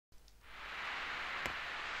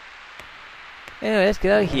Anyway, let's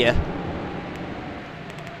get out of here.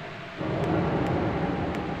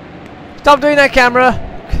 Stop doing that, camera!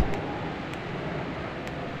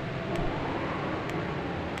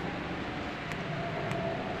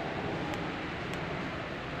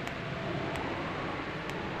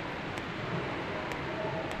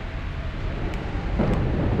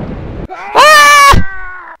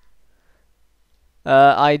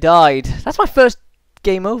 I died. That's my first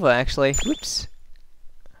game over, actually. Whoops.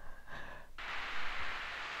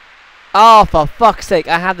 Oh, for fuck's sake,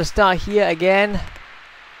 I have to start here again.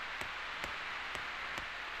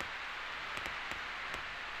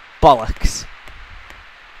 Bollocks.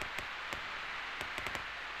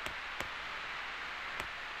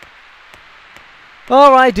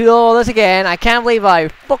 Alright, do all this again. I can't believe I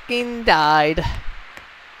fucking died.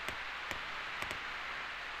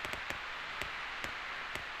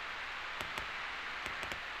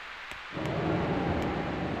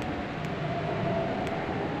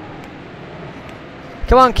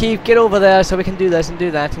 Come on, Keith, get over there so we can do this and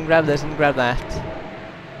do that and grab this and grab that.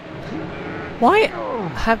 Why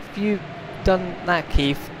have you done that,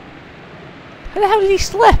 Keith? How the hell did he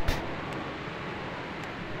slip?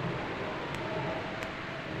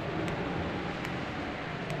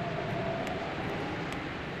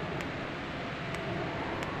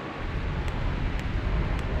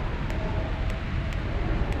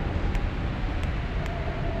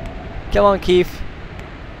 Come on, Keith.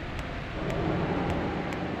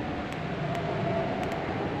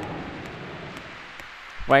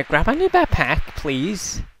 Right, grab my new backpack,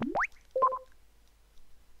 please.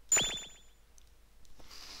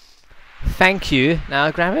 Thank you. Now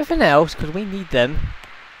grab everything else, because we need them.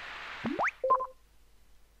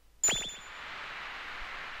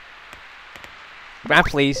 Grab,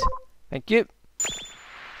 please. Thank you.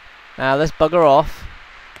 Now let's bugger off.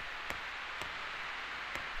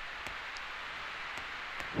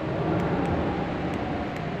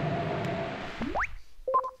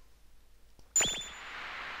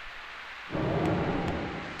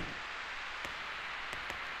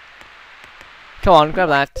 Come on, grab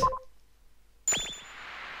that.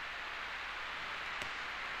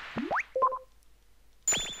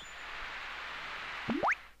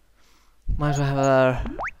 Might as well have a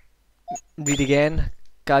read again.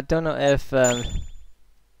 God, don't know if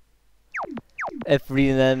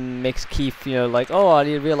reading them makes Keith, you know, like, oh, I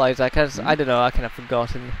didn't realize that. Cause I don't know, I kind of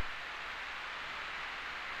forgotten.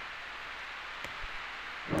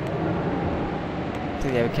 So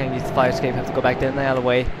yeah, we can't use the fire escape. Have to go back down the other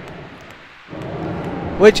way.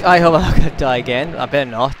 Which I hope I'm not gonna die again. I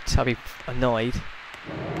better not. I'll be annoyed.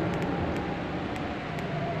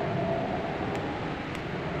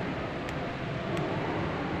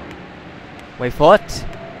 Wait for it.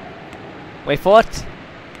 Wait for it.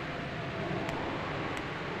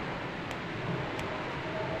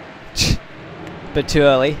 Bit too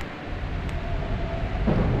early.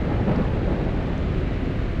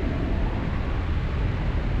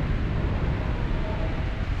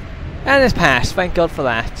 And it's passed, thank God for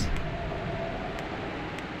that.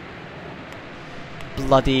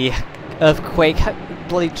 Bloody earthquake,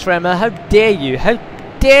 bloody tremor, how dare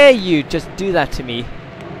you just do that to me?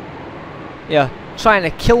 Yeah, trying to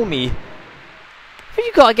kill me. What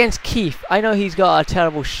you got against Keith? I know he's got a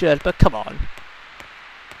terrible shirt, but come on.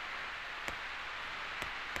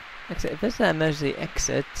 Exit, if there's an emergency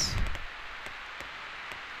exit.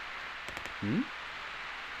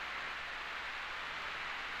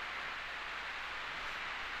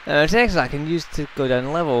 It's an exit I can use to go down the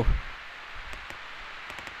level.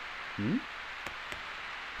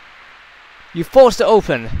 You forced it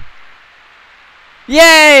open.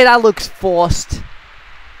 Yay! That looks forced.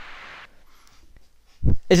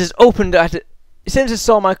 It just opened at it. Since it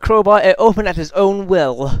saw my crowbar, it opened at its own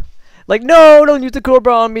will. Like, no, don't use the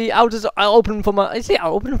crowbar on me. I'll open for my. See,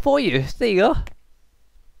 I'll open for you. There you go.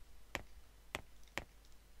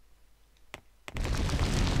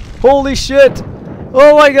 Holy shit!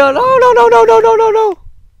 Oh my God! Oh no no no no no no no!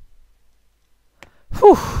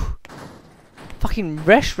 Whew! Fucking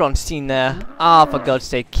restaurant scene there. Ah, for God's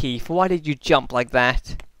sake, Keith, why did you jump like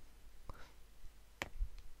that?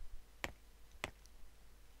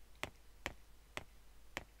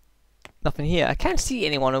 Nothing here. I can't see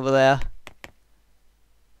anyone over there.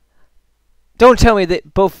 Don't tell me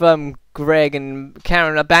that both Greg and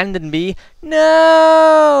Karen abandoned me.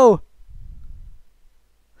 No!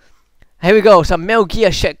 Here we go. Some Metal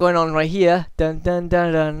Gear shit going on right here. Dun dun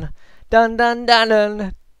dun dun dun dun dun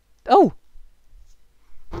dun. Oh,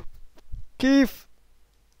 Keith.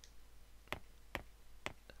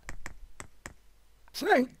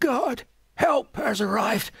 Thank God. Help has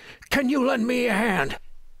arrived. Can you lend me a hand?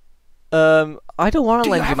 I don't want to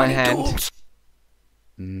Do you lend you have my any hand. tools?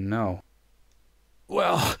 No.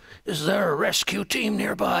 Well, is there a rescue team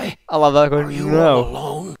nearby? I love that Are going, you no. all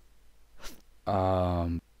alone?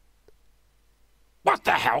 Um, What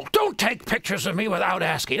the hell? Don't take pictures of me without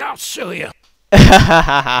asking. I'll sue you.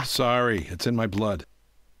 Sorry, it's in my blood.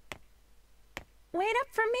 Wait up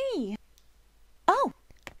for me. Oh,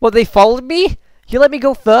 Well, they followed me? You let me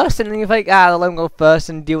go first, and then you're like, I'll let them go first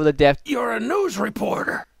and deal with the death. You're a news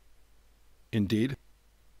reporter. Indeed.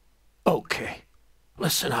 Okay.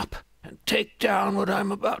 Listen up and take down what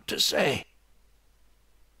I'm about to say.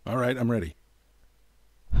 All right, I'm ready.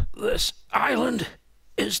 This island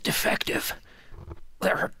is defective.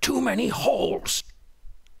 There are too many holes.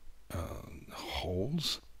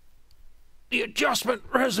 Holes? The adjustment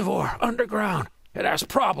reservoir underground. It has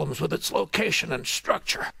problems with its location and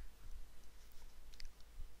structure.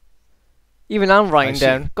 Even I'm writing I see.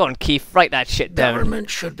 down. Go on, Keith, write that shit down. Government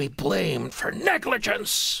should be blamed for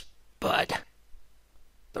negligence, but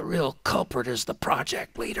the real culprit is the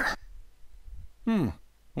project leader,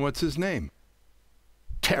 What's his name?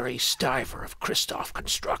 Terry Stiver of Christoph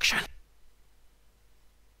Construction.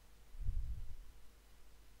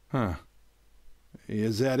 Huh.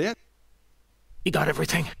 Is that it? You got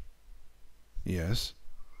everything? Yes.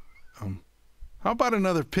 How about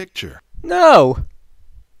another picture? No!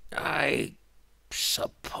 I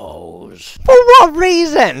suppose. For what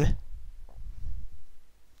reason?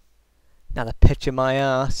 Now the picture my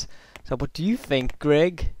ass. So what do you think,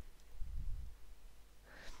 Greg?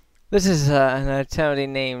 This is an attorney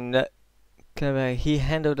named he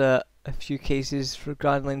handled a few cases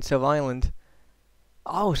regarding Silver Island.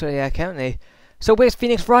 Oh, so yeah, county. So where's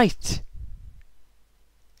Phoenix Wright?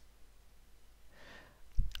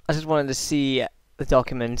 I just wanted to see the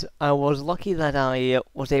document. I was lucky that I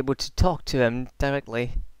was able to talk to him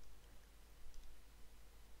directly.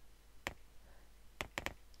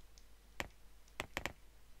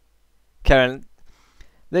 Karen,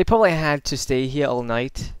 they probably had to stay here all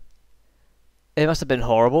night. It must have been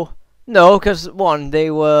horrible. No, because one, they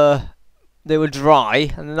were dry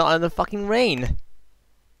and not in the fucking rain.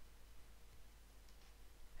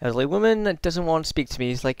 Elderly woman that doesn't want to speak to me.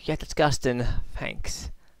 He's like, yeah, disgusting. Thanks.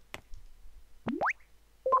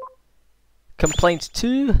 Complaint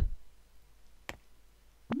 2.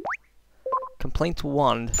 Complaint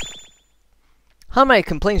 1. How many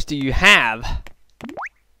complaints do you have?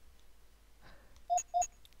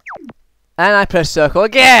 And I press circle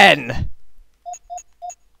again!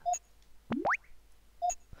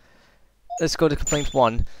 Let's go to complaint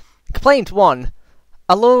 1. Complaint 1.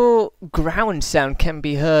 A low ground sound can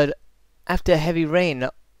be heard after heavy rain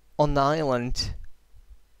on the island.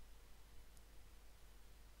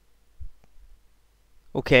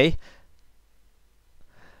 Okay.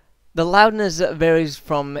 The loudness varies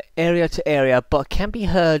from area to area, but can be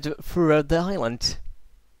heard throughout the island.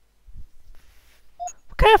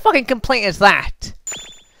 What kind of fucking complaint is that?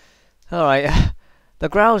 Alright. The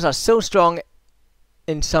growls are so strong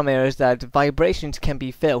in some areas that vibrations can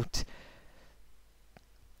be felt.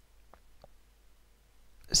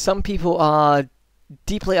 Some people are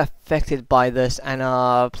deeply affected by this and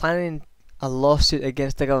are planning a lawsuit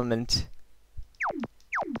against the government.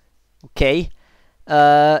 Okay.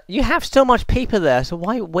 You have so much paper there, so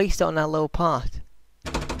why waste it on that little part?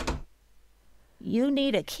 you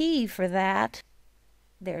need a key for that.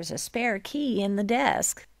 There's a spare key in the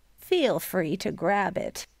desk. Feel free to grab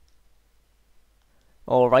it.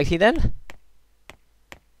 Alrighty then.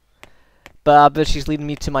 But she's leading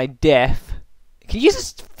me to my death. Can you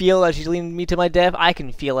just feel that she's leading me to my death? I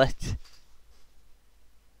can feel it.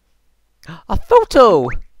 A photo!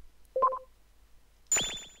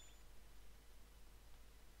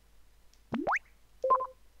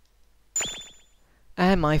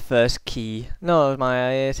 And my first key. No,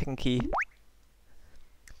 my second key.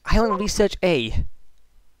 Island Research A.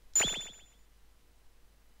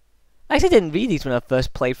 I actually didn't read these when I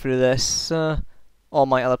first played through this. All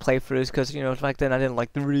my other playthroughs, because, you know, back then I didn't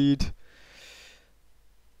like to read.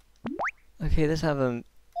 Okay, let's have a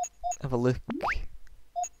look.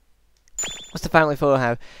 What's the family photo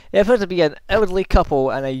have? It appears to be an elderly couple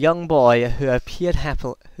and a young boy who appear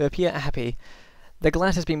happy. The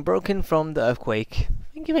glass has been broken from the earthquake.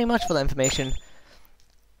 Thank you very much for the information.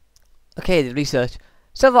 Okay, the research.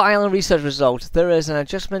 Silver Island research results. There is an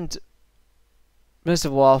adjustment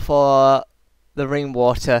reservoir for the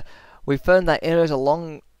rainwater. We found that areas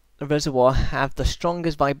along the reservoir have the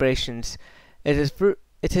strongest vibrations. It's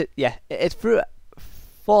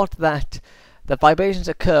thought that the vibrations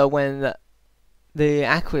occur when the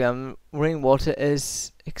aquarium rainwater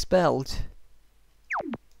is expelled.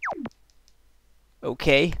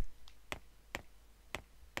 Okay.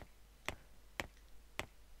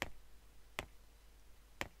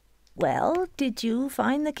 Well, did you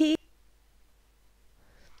find the key?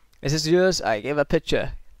 Is this yours? I gave a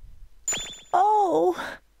picture. Oh,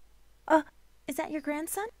 is that your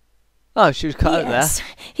grandson? Oh, she was cut out there. Yes,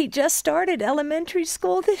 he just started elementary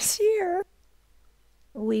school this year.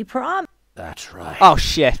 We promised. That's right. Oh,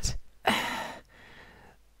 shit.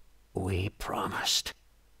 We promised.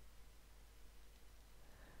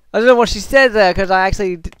 I don't know what she said there, because I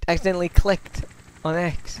actually accidentally clicked on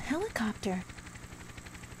X. Helicopter.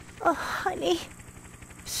 Oh, honey.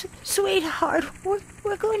 Sweetheart,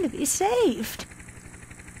 we're going to be saved.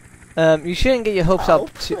 You shouldn't get your hopes Oh,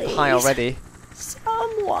 up too please. high already.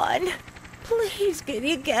 Someone, please can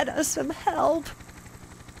you get us some help?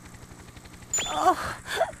 Oh,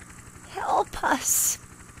 help us.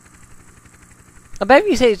 I bet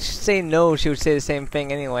if you say no, she would say the same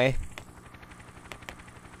thing anyway.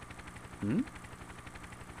 Hmm?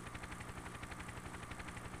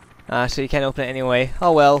 So you can't open it anyway.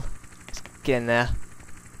 Oh well. Let's get in there.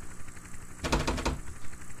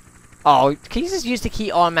 Oh, can you just use the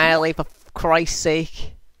key automatically for Christ's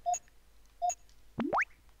sake?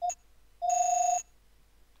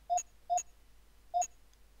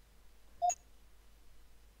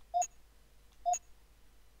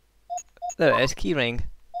 There it is, keyring.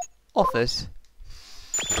 Office.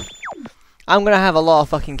 I'm gonna have a lot of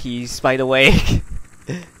fucking keys, by the way.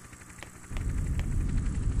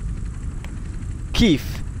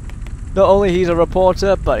 Keith. Not only he's a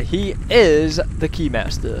reporter, but he is the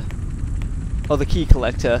keymaster. Or the key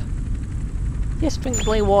collector. Yes, drink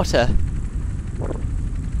plain water.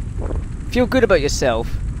 Feel good about yourself.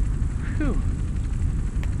 Phew.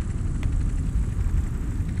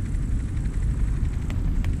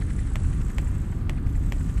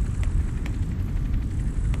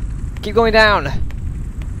 Keep going down.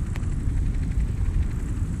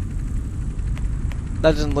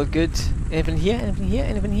 That doesn't look good. Anything here? Anything here?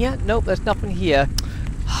 Anything here? Nope, there's nothing here.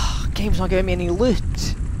 Game's not giving me any loot.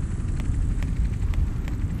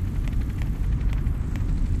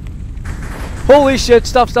 Holy shit!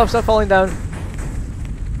 Stop falling down.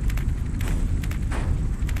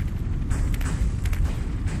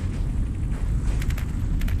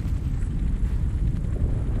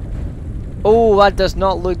 Oh, that does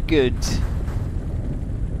not look good.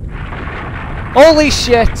 Holy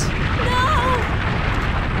shit!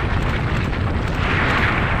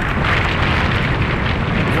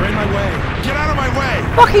 You're in my way. Get out of my way!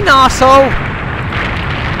 Fucking arsehole!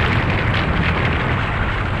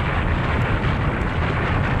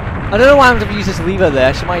 I don't know why I'm going to use this lever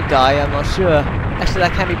there. She might die. I'm not sure. Actually,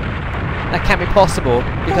 that can't be possible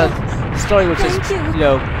because the story was just, Thank you. you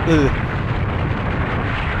know, ugh.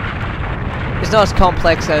 It's not as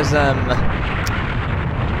complex as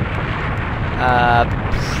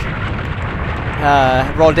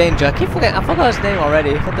Raw Danger. I forgot his name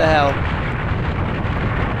already. What the hell?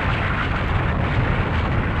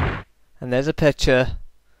 And there's a picture.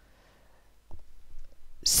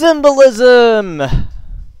 Symbolism!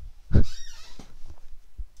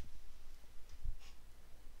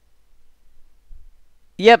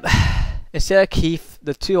 Yep. Instead of Keith,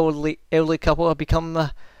 the two elderly couple have become,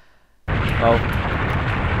 well,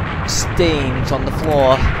 stains on the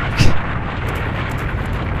floor.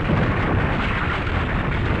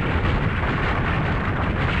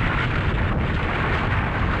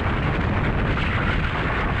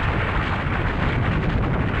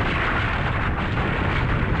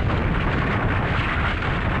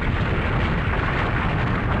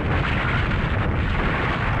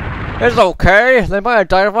 It's okay, they might have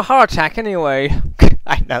died of a heart attack anyway.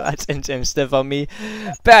 I know, that's insensitive on me.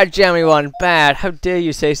 Bad, Jeremy one, bad. How dare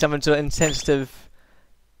you say something so insensitive.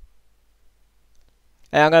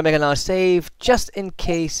 And I'm gonna make another save, just in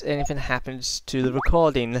case anything happens to the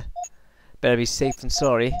recording. Better be safe than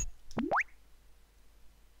sorry.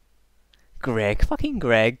 Greg, fucking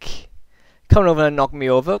Greg. Coming over and knock me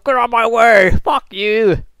over. Get out of my way! Fuck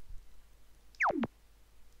you!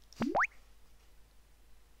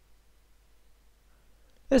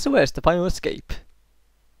 SOS The Final Escape.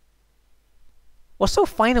 What's so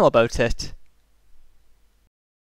final about it?